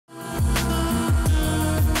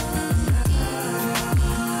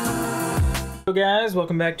Hello guys,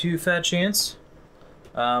 welcome back to Fat Chance.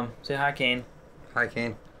 Say hi, Kane. Hi,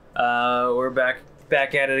 Kane. We're back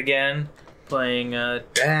at it again, playing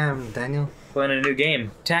Damn, Daniel. playing a new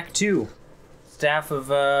game, TAC 2. Staff of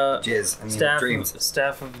Dreams.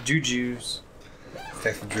 Staff of Jujus.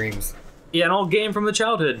 Staff of Dreams. Yeah, an old game from the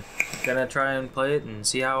childhood. Gonna try and play it and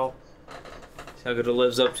see how good it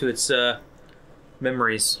lives up to its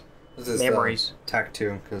memories. This is Memories. TAC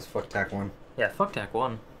 2, because fuck TAC 1. Yeah, fuck TAC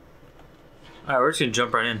 1. Alright, we're just gonna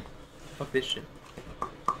jump right in. Fuck this shit.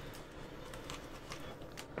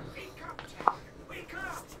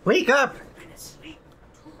 Wake up!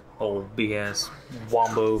 Old big ass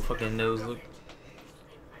wombo fucking nose look.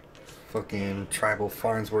 Fucking tribal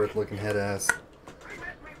Farnsworth looking head ass.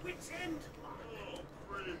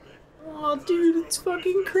 Oh, dude, it's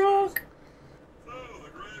fucking Croc.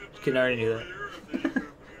 Can already knew that.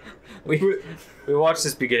 we watched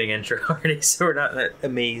this beginning intro already, so we're not that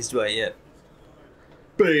amazed by it yet.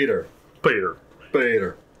 Bader. Peter.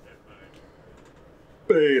 Bader.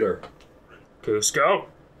 Bader. Cusco.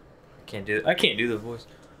 I can't do the voice.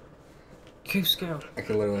 Cusco. I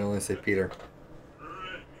can literally only say Peter.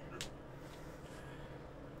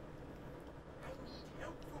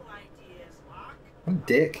 What a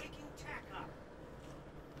dick.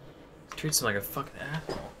 Treats him like a fucking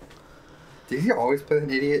asshole. Did he always play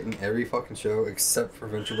an idiot in every fucking show except for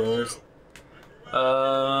Venture Brothers?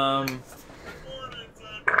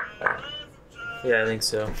 Yeah, I think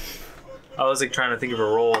so. I was like trying to think of a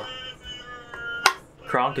role.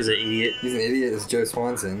 Kronk is an idiot. He's an idiot as Joe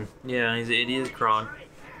Swanson. Yeah, he's an idiot as Kronk.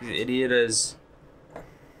 He's an idiot as...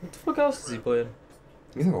 What the fuck else has he played?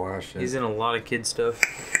 He's in a lot of shit. He's in a lot of kid stuff.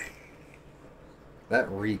 That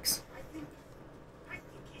reeks.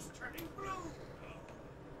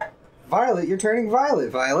 Violet, you're turning violet,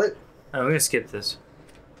 Violet. I'm gonna skip this.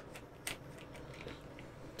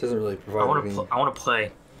 Doesn't really provide any... I want to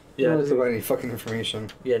play. Yeah, doesn't provide any fucking information.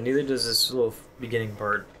 Yeah, neither does this little beginning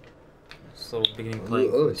part. This little beginning play.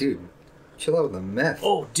 Oh, dude. Chill out with the meth.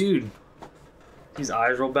 Oh, dude. His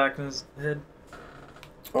eyes roll back in his head.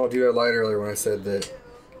 Oh, dude, I lied earlier when I said that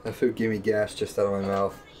that food gave me gas just out of my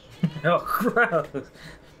mouth. Oh, gross.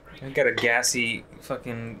 I got a gassy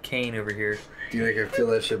fucking cane over here. Dude, I can feel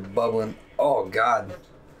that shit bubbling. Oh, God.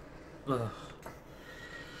 Ugh.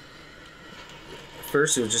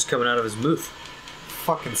 First, it was just coming out of his mouth.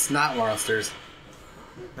 Fucking snot monsters.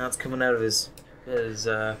 Now it's coming out of his It's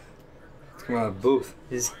coming out of booth.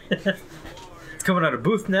 it's coming out of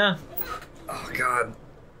booth now. Oh, God.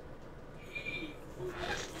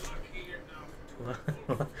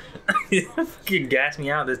 You fucking gas me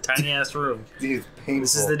out in this tiny ass room. Dude, it's painful.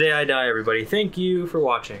 This is the day I die, everybody. Thank you for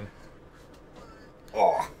watching.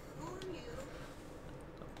 Oh.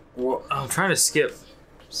 What? Oh, I'm trying to skip.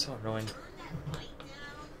 So annoying.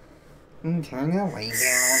 Turn your way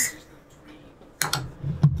down.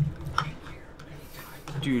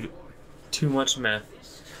 Dude, too much meth.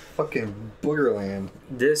 Fucking Boogerland.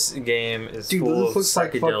 This game is Dude, full this of looks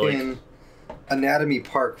like psychedelic. fucking Anatomy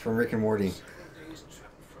Park from Rick and Morty.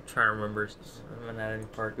 I'm trying to remember. Anatomy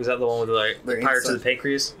Park. Was that the one with like They're Pirates of inside. the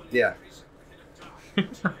Pancreas? Yeah.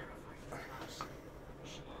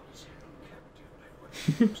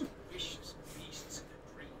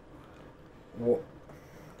 Well,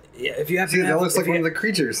 Yeah, if you happen dude, to that have, looks like one of the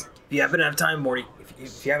creatures. if you happen to have time, Morty.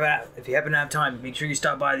 If you happen to have time, make sure you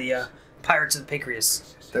stop by the Pirates of the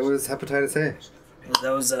Pancreas. That was hepatitis A.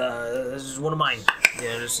 That was one of mine.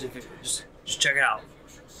 Yeah, just check it out.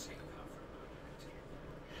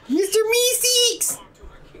 Mr. Meeseeks!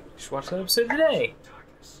 Just watch that episode today.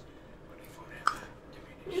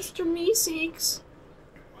 Mr. Meeseeks.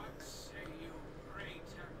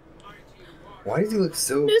 Why does he look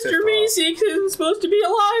so Mr. pissed off? Meeseeks isn't supposed to be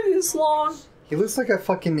alive this long. He looks like a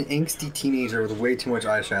fucking angsty teenager with way too much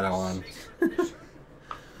eyeshadow on.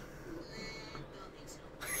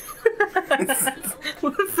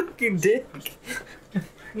 What a fucking dick.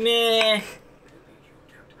 Nah.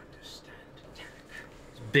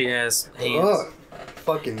 Big ass hands. Ugh.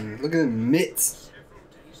 Fucking, look at the mitts.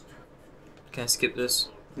 Can I skip this?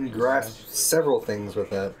 You can grasp several things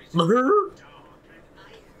with that. I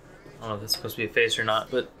don't know if that's supposed to be a face or not,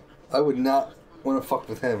 but... I would not want to fuck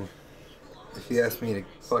with him. If he asked me to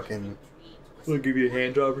fucking... Will give you a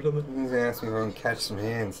hand job or something? He's gonna ask me if I can catch some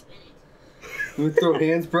hands. You wanna throw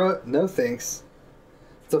hands, bro? No thanks.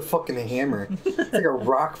 It's a fucking hammer. It's like a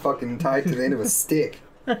rock fucking tied to the end of a stick.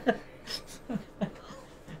 Look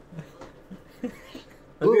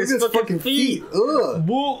at his fucking feet. Ugh.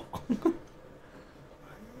 Whoa.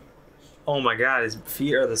 Oh my god, his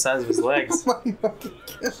feet are the size of his legs. Oh my fucking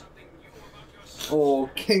god. Oh,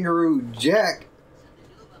 Kangaroo Jack.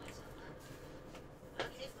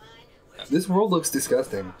 This world looks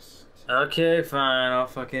disgusting. Okay, fine. I'll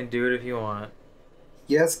fucking do it if you want.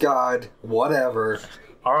 Yes, God. Whatever.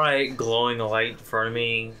 Alright, glowing light in front of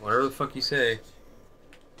me. Whatever the fuck you say.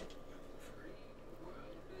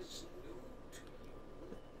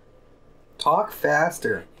 Talk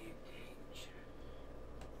faster.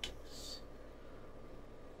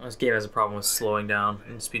 This game has a problem with slowing down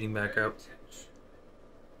and speeding back up.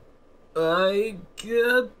 I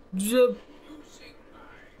get you.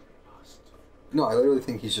 No, I literally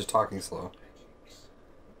think he's just talking slow.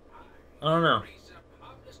 I don't know.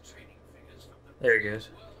 There he goes.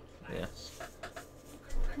 Yeah.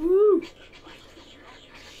 Woo!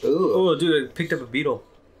 Ooh. Oh, dude, I picked up a beetle.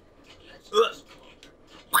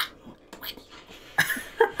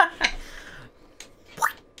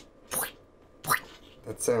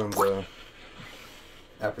 That sounds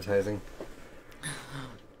appetizing.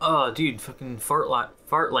 Oh, dude, fucking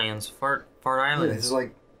Fartlands, Fart Yeah, Island. it's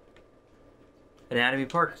like Anatomy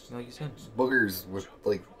Park, like you said. boogers with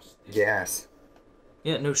like gas.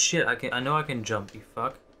 Yeah, no shit. I know I can jump. You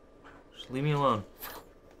fuck. Just leave me alone.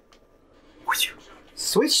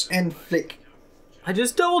 Swish and flick. I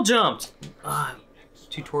just double jumped.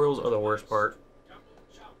 Tutorials are the worst part.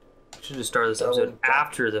 Should have started this episode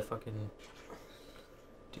after the fucking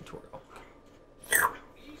tutorial.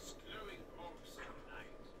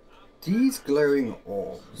 These glowing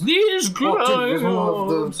orbs. These Oh, dude, glowing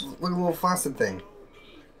there's the little faucet thing.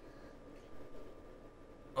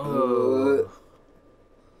 Oh.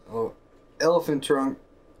 Oh, elephant trunk.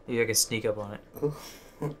 Maybe I can sneak up on it.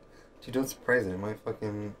 Dude, don't surprise it. It might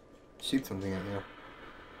fucking shoot something at you.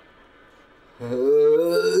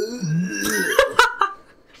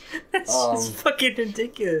 That's just fucking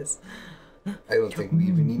ridiculous. I don't think we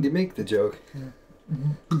even need to make the joke.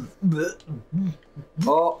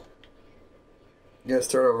 Oh. You gotta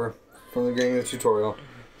start over from the beginning of the tutorial.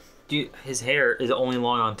 Dude, his hair is only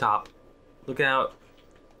long on top. Look out.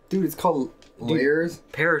 Dude, it's called layers.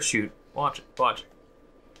 Parachute. Watch it. Watch.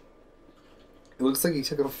 It looks like he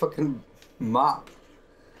took a fucking mop.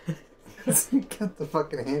 Cut the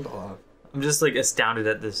fucking handle off. I'm just like astounded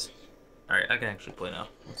at this. Alright, I can actually play now.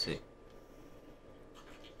 Let's see.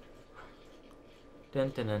 Dun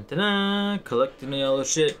dun dun dun dun. Collecting the yellow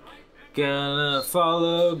shit. Gonna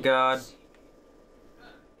follow God.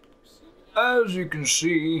 As you can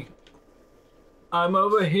see, I'm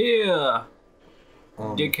over here,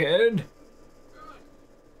 dickhead.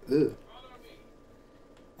 Ugh.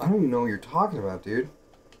 I don't even know what you're talking about, dude.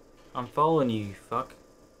 I'm following you, you fuck.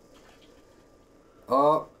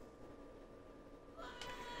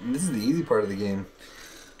 This is the easy part of the game.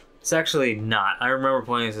 It's actually not. I remember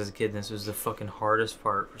playing this as a kid, and this was the fucking hardest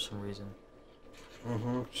part for some reason.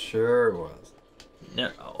 Mm-hmm. Sure it was.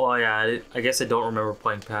 Yeah. Well, yeah. I guess I don't remember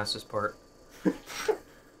playing past this part.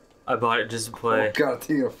 I bought it just to play. Oh god, I think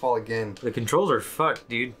you're gonna fall again. The controls are fucked,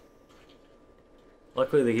 dude.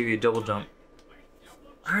 Luckily, they give you a double jump.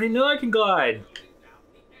 I already know I can glide.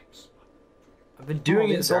 I've been doing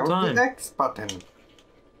it this whole time. The X button.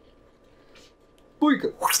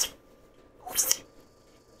 Boyka.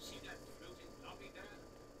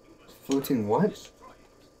 Floating what?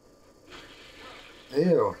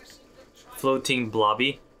 Ew. Floating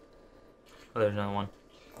blobby. Oh, there's another one.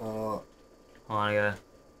 Hold on, I gotta.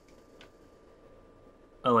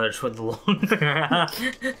 Oh, I just went the long.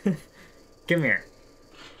 Come here.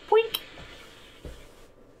 Boink.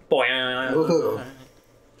 Boing.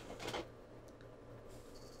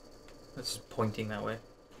 That's just pointing that way.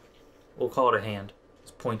 We'll call it a hand.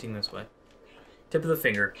 It's pointing this way. Tip of the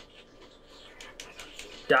finger.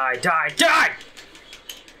 Die, die, die!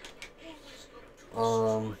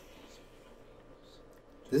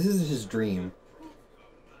 This is his dream.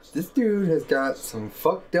 This dude has got some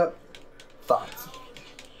fucked up thoughts.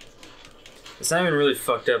 It's not even really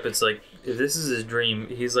fucked up. It's like, if this is his dream,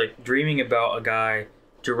 he's like dreaming about a guy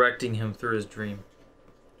directing him through his dream.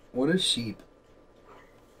 What is sheep?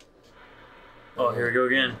 Oh, here we go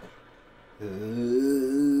again.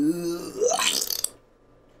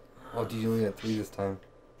 Oh, dude, you only got 3 this time.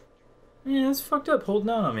 Yeah, that's fucked up. Holding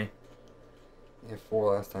down on me. You had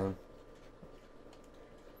 4 last time.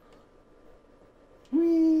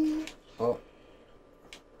 Whee! Oh.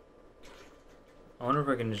 I wonder if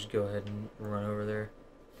I can just go ahead and run over there.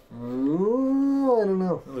 Ooh, I don't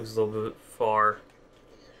know. It looks a little bit far. I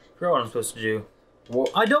forgot what I'm supposed to do. Whoa.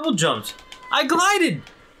 I double jumped. I glided.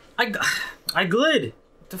 I glid.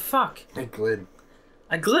 What the fuck? I glid.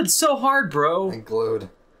 I glid so hard, bro. I glowed.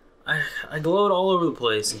 I glowed all over the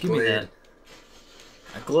place. Give me that.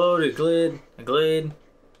 I glowed, I glid, I glade.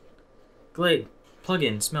 Glade. Plug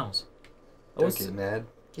in, smells. Don't get mad.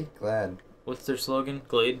 Get glad. What's their slogan?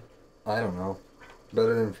 Glade? I don't know.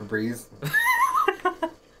 Better than Febreze.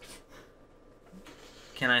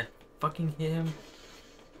 Can I fucking hit him?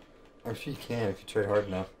 I'm sure you can if you try hard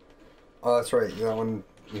enough. Oh, that's right. That one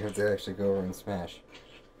you have to actually go over and smash.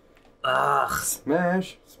 Ugh.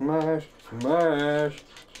 Smash, smash, smash.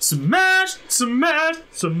 Smash, smash,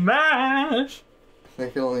 smash. I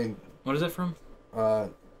think it only... What is that from?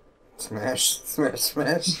 Smash, smash,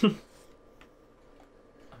 smash. I'm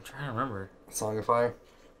trying to remember. Songify.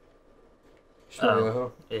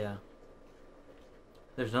 Oh, yeah.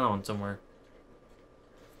 There's another one somewhere.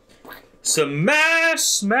 Smash,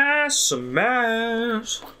 smash,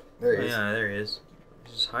 smash. There he is. Yeah, there he is.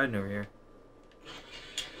 He's just hiding over here.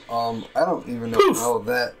 I don't even know Poof! how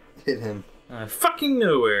that hit him. Fucking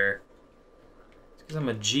nowhere. It's because I'm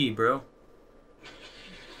a G, bro.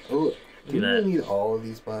 Oh, do you that. really need all of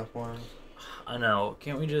these platforms? I know.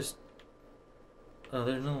 Can't we just... Oh,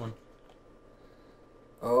 there's another one.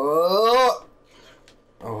 Oh!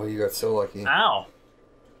 Oh, you got so lucky. Ow.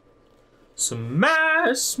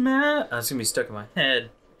 Smash, smash. That's gonna be stuck in my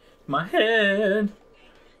head. My head.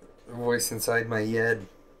 A voice inside my head.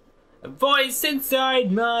 A voice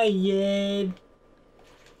inside my head.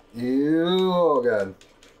 Ew, oh god.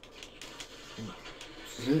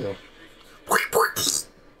 Ew.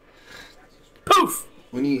 Poof!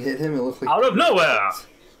 When you hit him, it looks like... Out of nowhere!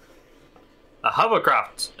 A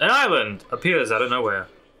hovercraft, an island, appears out of nowhere.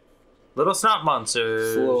 Little snot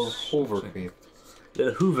monsters. Full of hovercraft.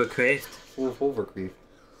 The Hoovercraft. Full of hovercraft.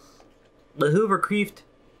 The Hoovercraft.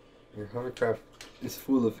 Your hovercraft is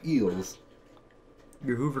full of eels.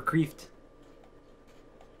 Your Hoovercraft.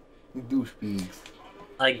 Douchebags.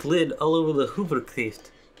 I glid all over the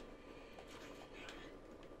Hoovercraft.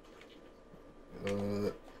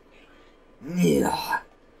 Yeah.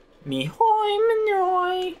 Me hoy, me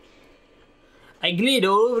hoy. I glid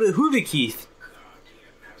all over the Hoovercraft.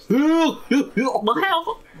 My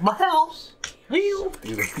house. My house. Dude,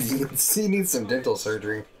 he needs some dental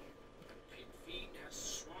surgery.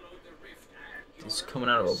 It's coming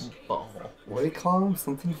out of a butthole. What do they call him?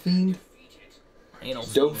 Something fiend? Anal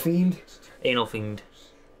Dope fiend? Anal fiend.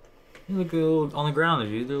 They look little on the ground,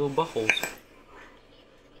 dude. They're little buttholes.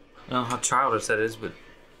 I don't know how childish that is, but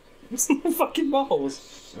it's little fucking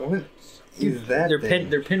buttholes. What is that They're thing?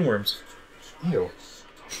 they're pinworms. Ew.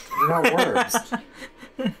 They're not worms.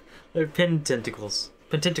 They're pin tentacles.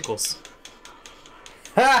 Pin tentacles.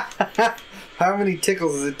 How many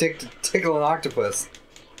tickles does it take to tickle an octopus?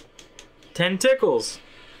 10 tickles.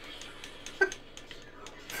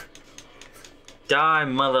 Die,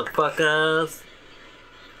 motherfuckers.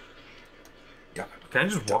 Can I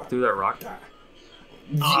just walk through that rock? Yeah.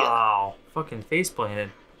 Oh, fucking face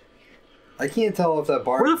planted. I can't tell if that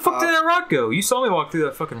bar. Where the fuck did that rock go? You saw me walk through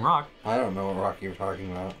that fucking rock. I don't know what rock you're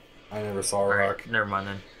talking about. I never saw a Alright, rock. never mind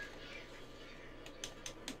then.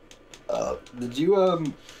 Did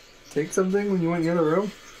you take something when you went in the other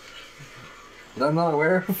room that I'm not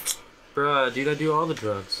aware of? Bruh, dude, I do all the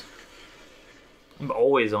drugs. I'm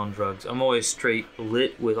always on drugs. I'm always straight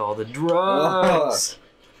lit with all the drugs.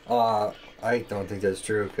 I don't think that's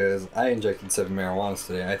true because I injected 7 marijuanas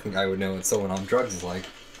today. I think I would know what someone on drugs is like.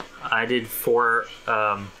 I did 4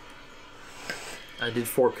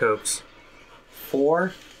 cokes.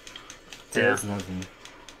 4? Yeah. That's nothing.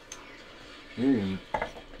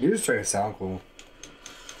 You're just trying to sound cool.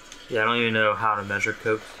 Yeah, I don't even know how to measure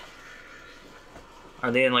cokes. Are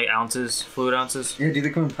they in like ounces, fluid ounces? Yeah, dude, they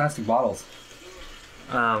come in plastic bottles.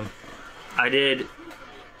 I did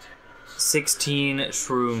 16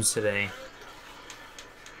 shrooms today.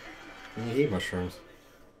 You hate mushrooms.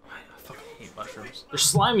 I fucking hate mushrooms. They're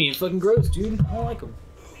slimy and fucking gross, dude. I don't like them.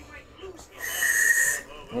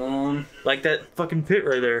 Like that fucking pit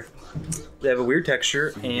right there. They have a weird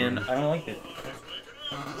texture, and I don't like it.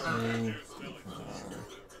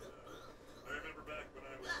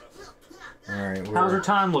 Alright, How's our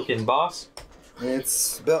time looking, boss?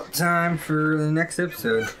 it's about time for the next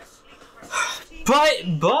episode.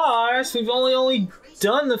 But, boss, we've only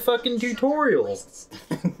done the fucking tutorial. It's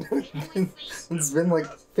been like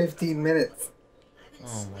 15 minutes.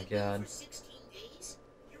 Oh my god.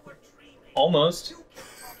 Almost.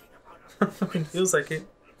 Fucking feels like it.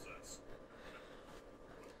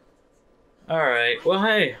 Alright, well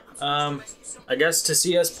hey, I guess to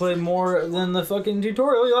see us play more than the fucking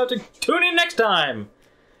tutorial, you'll have to tune in next time!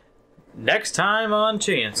 Next time on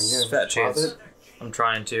Chance. Fat Chance. It? I'm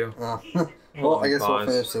trying to. Well, I guess we'll pause.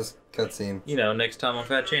 finish this cutscene. You know, next time on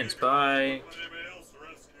Fat Chance. Bye.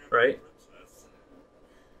 Right?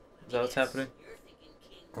 Is that what's happening?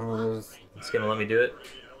 It's gonna let me do it?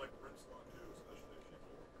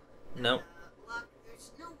 Nope.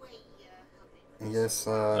 I guess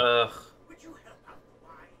Ugh.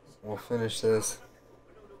 we'll finish this.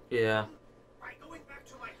 Yeah.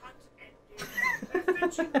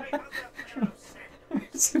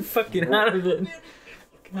 So fucking out of it.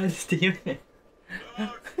 God damn it.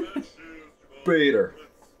 Vader.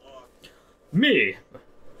 Me.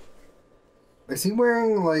 Is he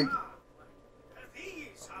wearing like?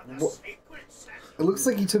 It looks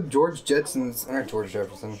like he took George Jetson's, not George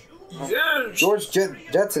Jefferson. George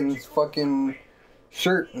Jetson's fucking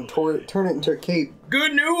shirt and turned it into a cape.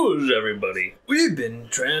 Good news, everybody. We've been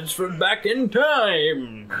transferred back in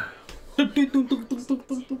time. Yep,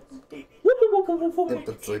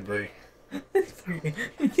 that's like very...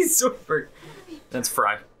 He's so big. That's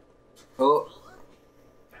Fry. Oh.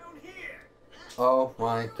 Oh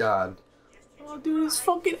my god. Oh, dude, it's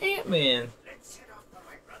fucking Ant-Man.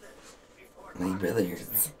 My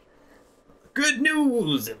brothers. Good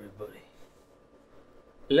news, everybody.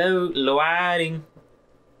 Loading.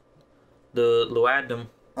 The loadum.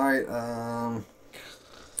 Alright,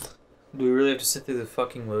 Do we really have to sit through the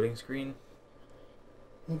fucking loading screen?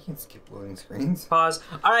 you can't skip loading screens. Pause.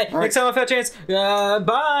 Alright, next time on Fat Chance.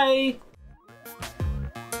 Bye.